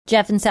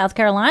Jeff in South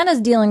Carolina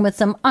is dealing with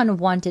some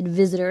unwanted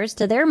visitors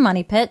to their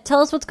money pit. Tell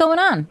us what's going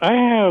on. I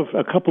have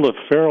a couple of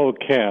feral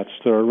cats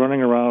that are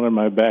running around in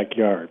my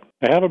backyard.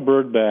 I have a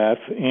bird bath,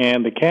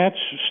 and the cats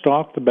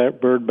stalk the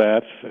bird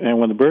bath, and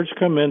when the birds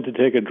come in to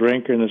take a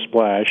drink or in a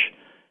splash,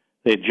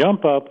 they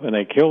jump up and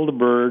they kill the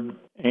bird.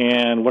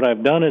 And what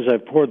I've done is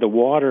I've poured the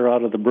water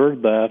out of the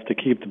bird bath to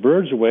keep the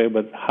birds away,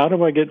 but how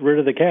do I get rid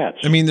of the cats?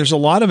 I mean, there's a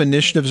lot of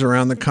initiatives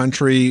around the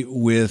country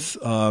with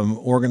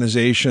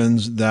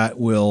organizations that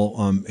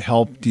will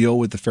help deal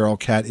with the feral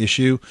cat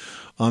issue.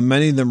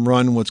 Many of them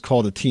run what's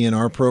called a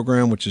TNR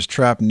program, which is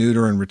trap,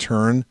 neuter, and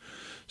return.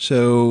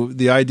 So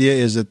the idea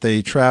is that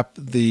they trap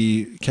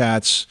the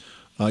cats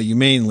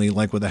humanely,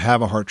 like with a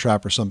have-a-heart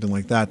trap or something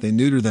like that. They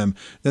neuter them,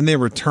 then they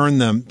return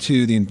them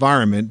to the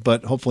environment,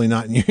 but hopefully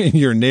not in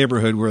your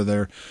neighborhood where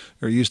they're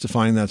used to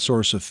finding that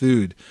source of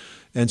food.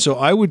 And so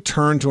I would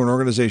turn to an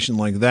organization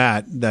like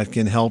that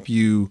can help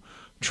you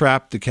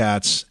trap the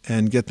cats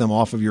and get them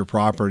off of your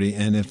property.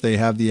 And if they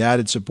have the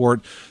added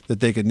support that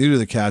they could neuter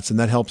the cats, then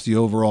that helps the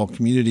overall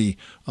community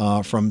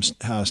from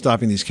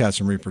stopping these cats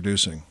from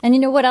reproducing. And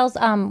you know what else?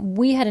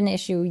 We had an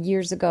issue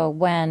years ago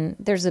when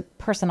there's a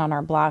person on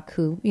our block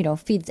who,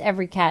 feeds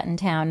every cat in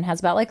town and has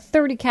about like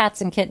 30 cats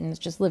and kittens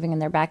just living in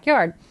their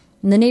backyard.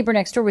 And the neighbor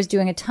next door was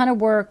doing a ton of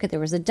work. There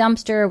was a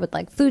dumpster with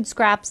like food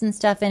scraps and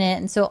stuff in it.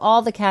 And so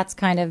all the cats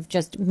kind of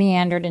just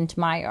meandered into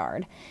my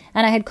yard.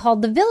 And I had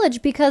called the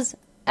village because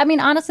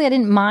honestly, I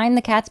didn't mind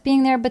the cats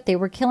being there, but they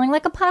were killing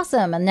like a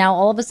possum. And now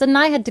all of a sudden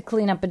I had to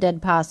clean up a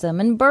dead possum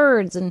and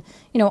birds. And,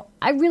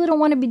 I really don't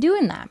want to be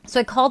doing that.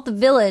 So I called the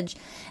village,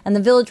 and the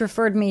village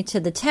referred me to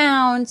the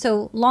town.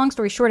 So long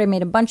story short, I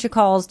made a bunch of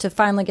calls to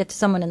finally get to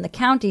someone in the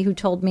county who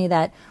told me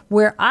that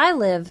where I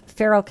live,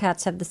 feral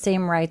cats have the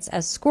same rights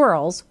as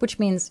squirrels, which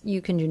means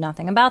you can do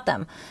nothing about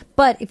them.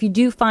 But if you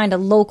do find a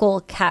local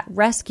cat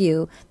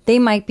rescue, they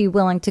might be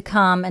willing to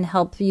come and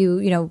help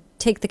you,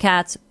 take the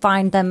cats,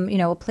 find them,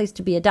 a place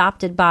to be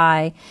adopted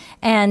by.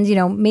 And,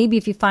 maybe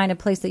if you find a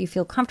place that you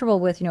feel comfortable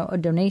with, a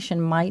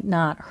donation might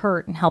not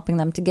hurt in helping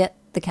them to get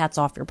the cats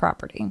off your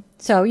property.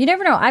 So you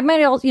never know. I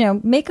might also,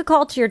 make a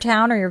call to your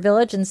town or your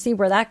village and see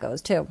where that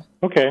goes too.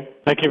 Okay.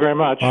 Thank you very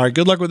much. All right.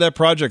 Good luck with that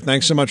project.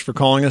 Thanks so much for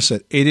calling us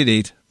at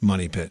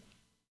 888-MONEY-PIT.